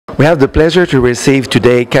We have the pleasure to receive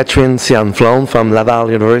today Katherine Cianflone from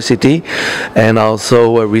Laval University and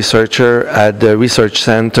also a researcher at the Research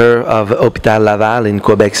Center of Hôpital Laval in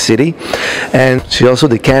Quebec City. And she's also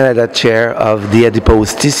the Canada Chair of the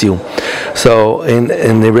Adipose tissue. So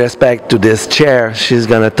in respect to this chair, she's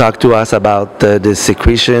going to talk to us about the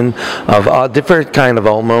secretion of all different kind of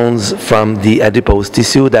hormones from the adipose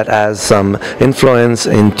tissue that has some influence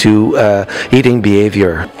into eating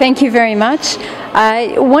behavior. Thank you very much.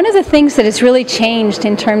 One of the things that has really changed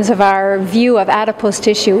in terms of our view of adipose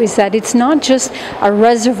tissue is that it's not just a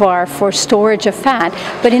reservoir for storage of fat,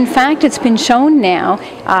 but in fact it's been shown now,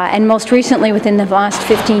 and most recently within the last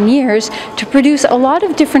 15 years, to produce a lot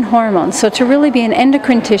of different hormones. So to really be an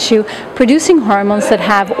endocrine tissue producing hormones that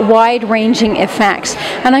have wide-ranging effects.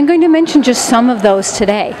 And I'm going to mention just some of those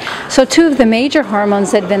today. So two of the major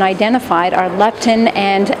hormones that have been identified are leptin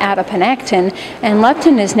and adiponectin, and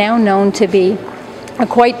leptin is now known to be a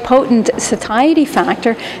quite potent satiety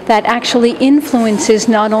factor that actually influences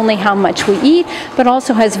not only how much we eat, but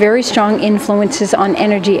also has very strong influences on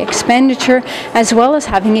energy expenditure, as well as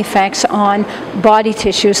having effects on body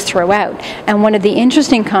tissues throughout. And one of the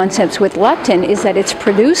interesting concepts with leptin is that it's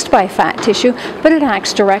produced by fat tissue, but it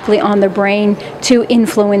acts directly on the brain to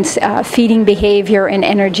influence feeding behavior and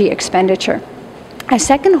energy expenditure. A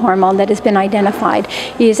second hormone that has been identified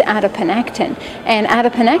is adiponectin. And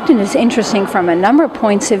adiponectin is interesting from a number of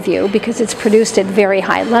points of view because it's produced at very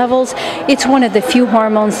high levels. It's one of the few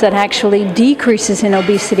hormones that actually decreases in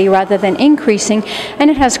obesity rather than increasing, and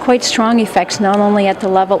it has quite strong effects not only at the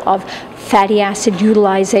level of fatty acid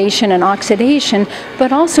utilization and oxidation,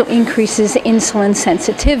 but also increases insulin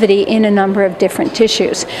sensitivity in a number of different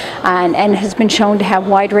tissues, and has been shown to have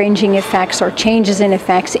wide-ranging effects or changes in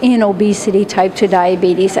effects in obesity, type 2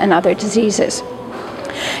 diabetes, and other diseases.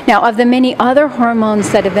 Now, of the many other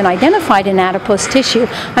hormones that have been identified in adipose tissue,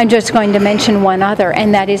 I'm just going to mention one other,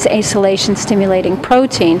 and that is acylation-stimulating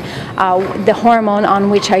protein, the hormone on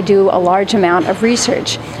which I do a large amount of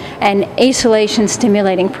research. And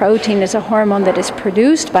acylation-stimulating protein is a hormone that is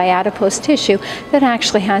produced by adipose tissue that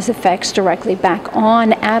actually has effects directly back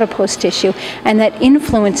on adipose tissue, and that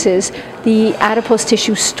influences the adipose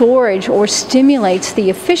tissue storage or stimulates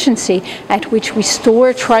the efficiency at which we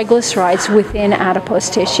store triglycerides within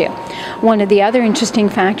adipose tissue. One of the other interesting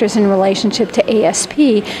factors in relationship to ASP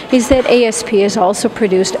is that ASP is also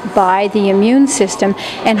produced by the immune system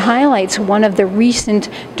and highlights one of the recent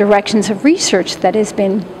directions of research that has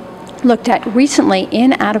been looked at recently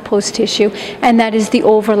in adipose tissue, and that is the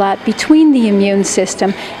overlap between the immune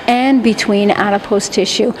system and between adipose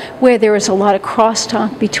tissue, where there is a lot of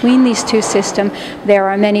crosstalk between these two systems. There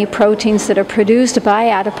are many proteins that are produced by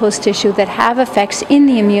adipose tissue that have effects in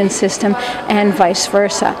the immune system and vice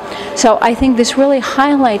versa. So I think this really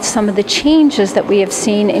highlights some of the changes that we have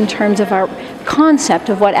seen in terms of our concept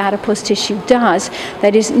of what adipose tissue does,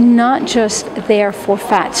 that is not just there for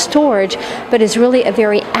fat storage, but is really a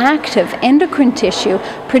very active endocrine tissue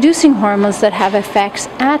producing hormones that have effects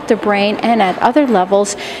at the brain and at other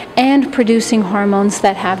levels, and producing hormones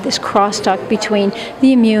that have this crosstalk between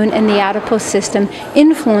the immune and the adipose system,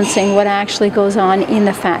 influencing what actually goes on in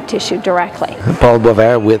the fat tissue directly. Paul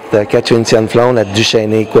Boisvert with Katherine Cianflone at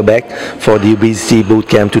Duchesne, Quebec for the Obesity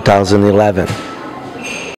Bootcamp 2011.